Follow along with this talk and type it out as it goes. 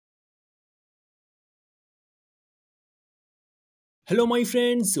Hello my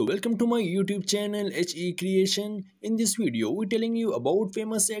friends, welcome to my YouTube channel H.ECreation. In this video, we're telling you about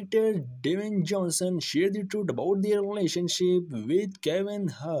famous actor Dwayne Johnson share the truth about their relationship with Kevin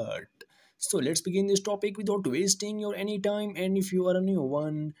Hart. So let's begin this topic without wasting your any time, and if you are a new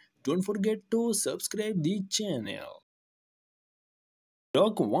one, don't forget to subscribe the channel.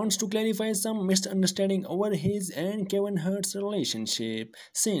 Rock wants to clarify some misunderstanding over his and Kevin Hart's relationship.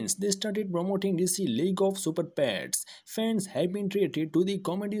 Since they started promoting DC League of Super Pets, fans have been treated to the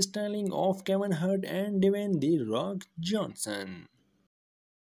comedy styling of Kevin Hart and Dwayne "The Rock" Johnson.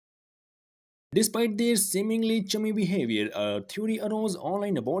 Despite their seemingly chummy behavior, a theory arose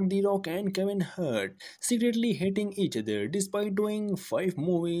online about The Rock and Kevin Hart secretly hating each other despite doing 5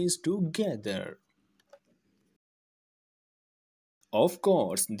 movies together. Of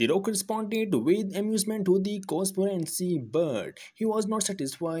course, The Rock responded with amusement to the conspiracy, but he was not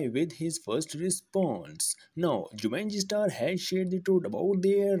satisfied with his first response. Now, Jumanji star has shared the truth about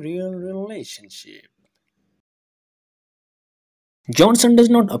their real relationship. Johnson does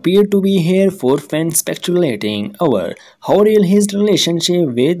not appear to be here for fans speculating over how real his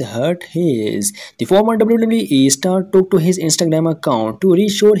relationship with Hurt is. The former WWE star took to his Instagram account to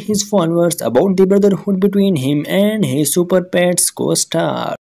reassure his followers about the brotherhood between him and his Super Pets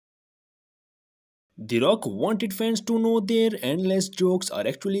co-star. The Rock wanted fans to know their endless jokes are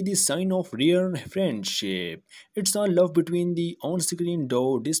actually the sign of real friendship. It's a love between the on-screen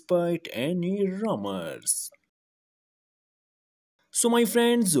duo despite any rumors. So my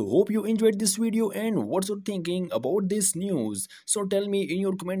friends, hope you enjoyed this video and what's your thinking about this news. So tell me in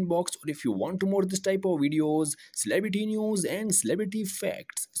your comment box, or if you want more this type of videos, celebrity news and celebrity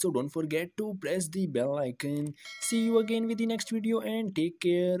facts. So don't forget to press the bell icon. See you again with the next video and take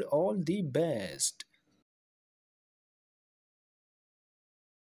care. All the best.